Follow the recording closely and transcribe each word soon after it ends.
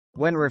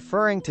When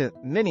referring to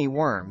mini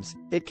worms,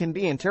 it can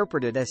be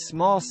interpreted as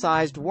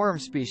small-sized worm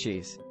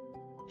species.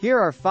 Here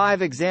are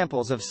 5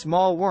 examples of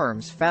small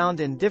worms found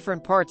in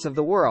different parts of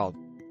the world.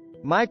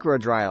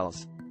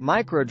 Microdryals.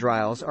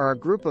 Microdryals are a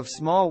group of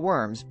small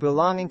worms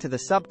belonging to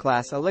the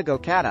subclass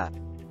Oligochaeta.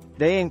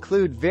 They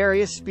include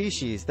various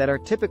species that are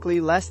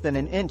typically less than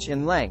an inch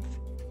in length.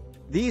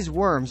 These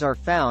worms are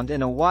found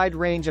in a wide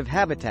range of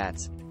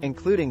habitats,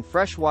 including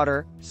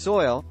freshwater,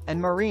 soil, and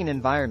marine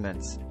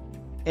environments.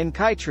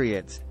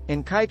 Enchytriids,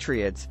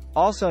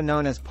 also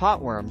known as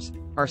potworms,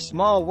 are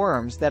small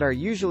worms that are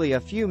usually a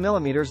few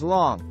millimeters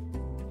long.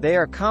 They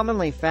are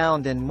commonly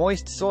found in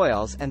moist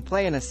soils and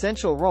play an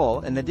essential role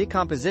in the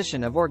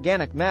decomposition of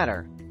organic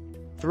matter.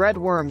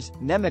 Threadworms,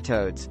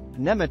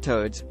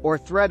 nematodes, or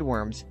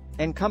threadworms,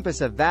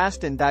 encompass a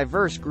vast and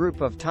diverse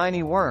group of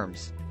tiny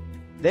worms.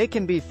 They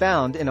can be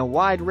found in a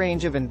wide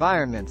range of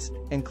environments,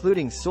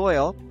 including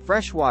soil,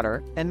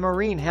 freshwater, and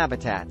marine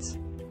habitats.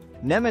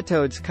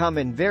 Nematodes come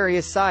in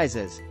various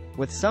sizes,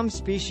 with some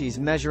species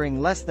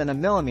measuring less than a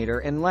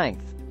millimeter in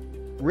length.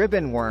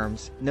 Ribbon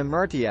worms,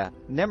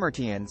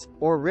 Nemerteans,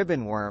 or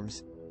ribbon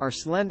worms, are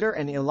slender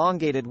and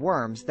elongated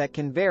worms that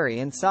can vary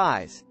in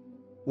size.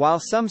 While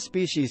some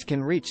species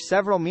can reach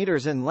several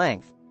meters in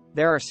length,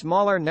 there are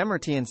smaller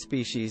Nemertean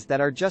species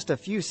that are just a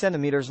few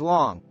centimeters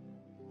long.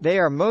 They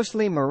are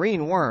mostly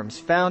marine worms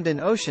found in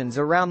oceans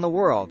around the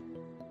world.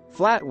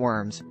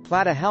 Flatworms,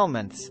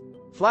 Platyhelminths.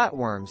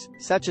 Flatworms,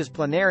 such as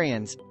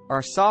planarians,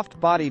 are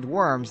soft-bodied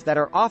worms that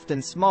are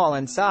often small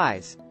in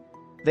size.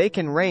 They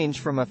can range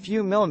from a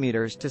few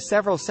millimeters to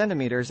several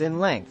centimeters in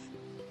length.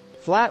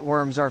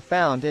 Flatworms are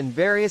found in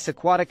various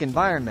aquatic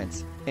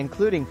environments,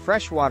 including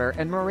freshwater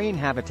and marine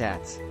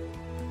habitats.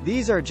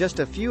 These are just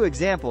a few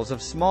examples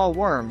of small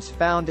worms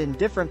found in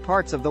different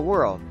parts of the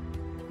world.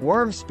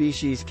 Worm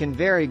species can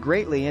vary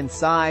greatly in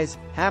size,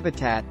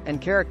 habitat, and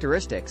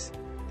characteristics,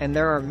 and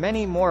there are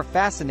many more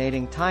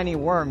fascinating tiny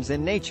worms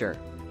in nature.